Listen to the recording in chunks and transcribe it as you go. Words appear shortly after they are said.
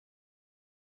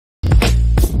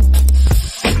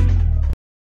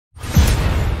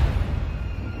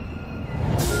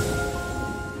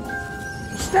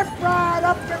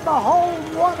and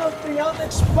behold one of the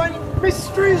unexplained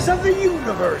mysteries of the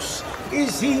universe.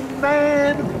 Is he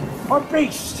man or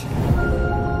beast?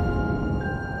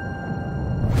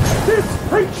 This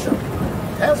creature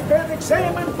has been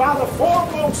examined by the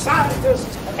foremost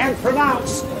scientists and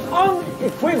pronounced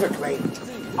unequivocally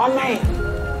a man.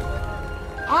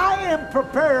 I am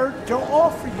prepared to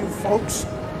offer you folks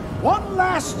one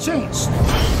last chance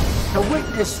to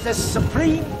witness this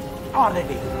supreme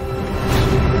oddity.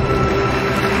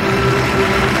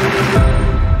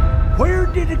 Where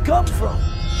did it come from?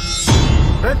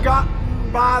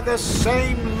 Begotten by the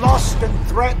same lust and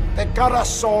threat that got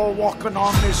us all walking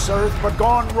on this earth, but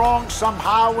gone wrong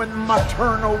somehow in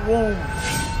maternal womb.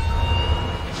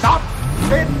 Not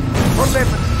fit for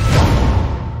living.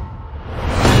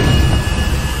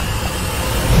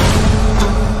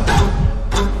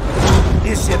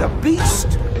 Is it a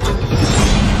beast?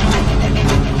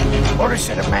 Or is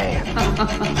it a man?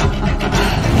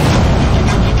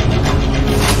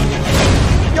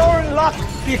 You're in luck,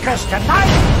 because tonight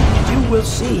you will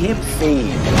see him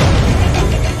feed.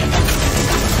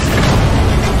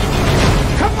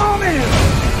 Come on in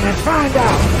and find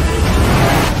out.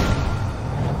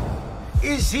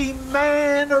 Is he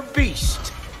man or beast?